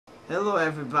Hello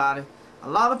everybody. A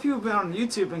lot of people been on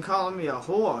YouTube been calling me a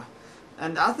whore.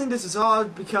 And I think this is all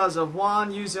because of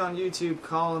one user on YouTube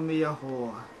calling me a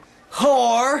whore.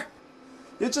 Whore?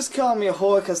 You're just calling me a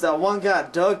whore because that one guy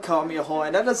Doug called me a whore,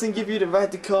 and that doesn't give you the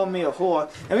right to call me a whore.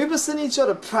 And we've been sending each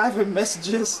other private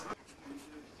messages.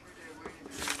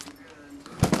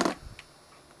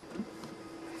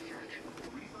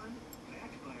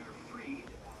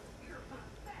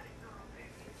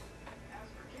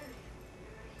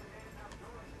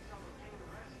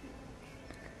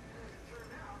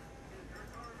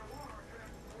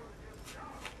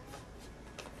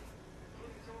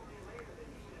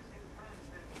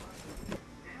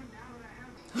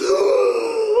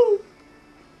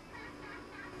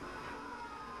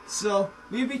 So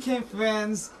we became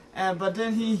friends, but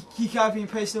then he copied and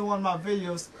pasted one of my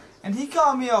videos, and he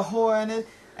called me a whore in it,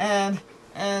 and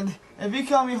if you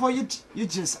call me a whore, you're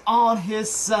just on his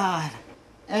side,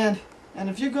 and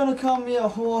if you're gonna call me a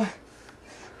whore,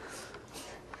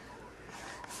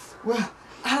 well,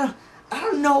 I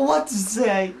don't know what to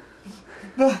say,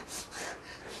 but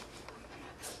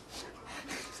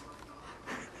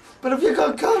if you're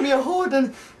gonna call me a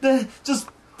whore, then just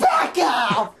back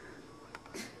out.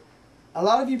 A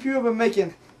lot of you people have been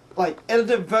making like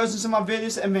edited versions of my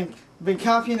videos and been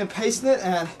copying and pasting it,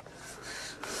 and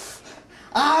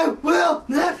I will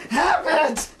not have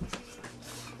it!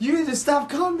 You need to stop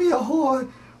calling me a whore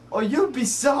or you'll be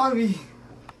sorry.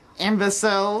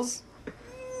 Imbeciles.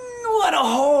 What a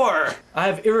whore! I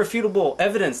have irrefutable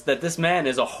evidence that this man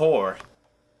is a whore.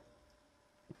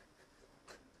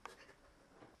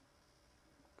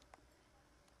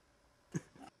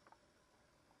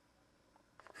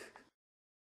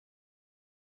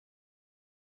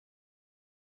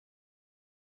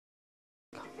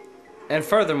 And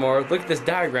furthermore, look at this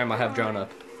diagram I have drawn up.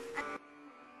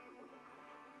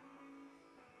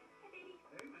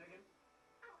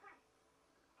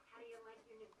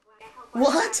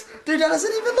 What? Dude, that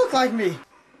doesn't even look like me.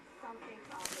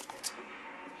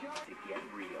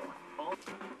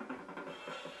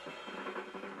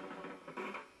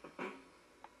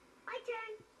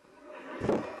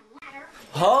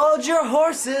 Hold your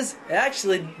horses!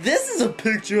 Actually, this is a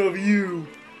picture of you.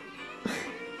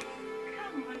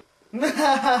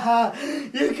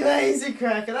 You crazy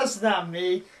cracker, that's not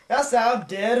me. That's our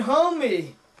dead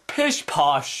homie. Pish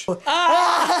posh.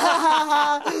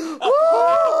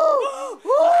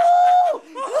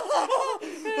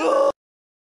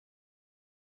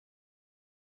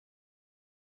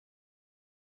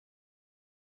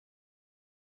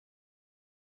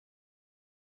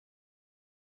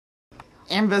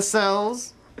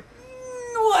 Imbeciles.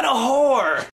 What a whore!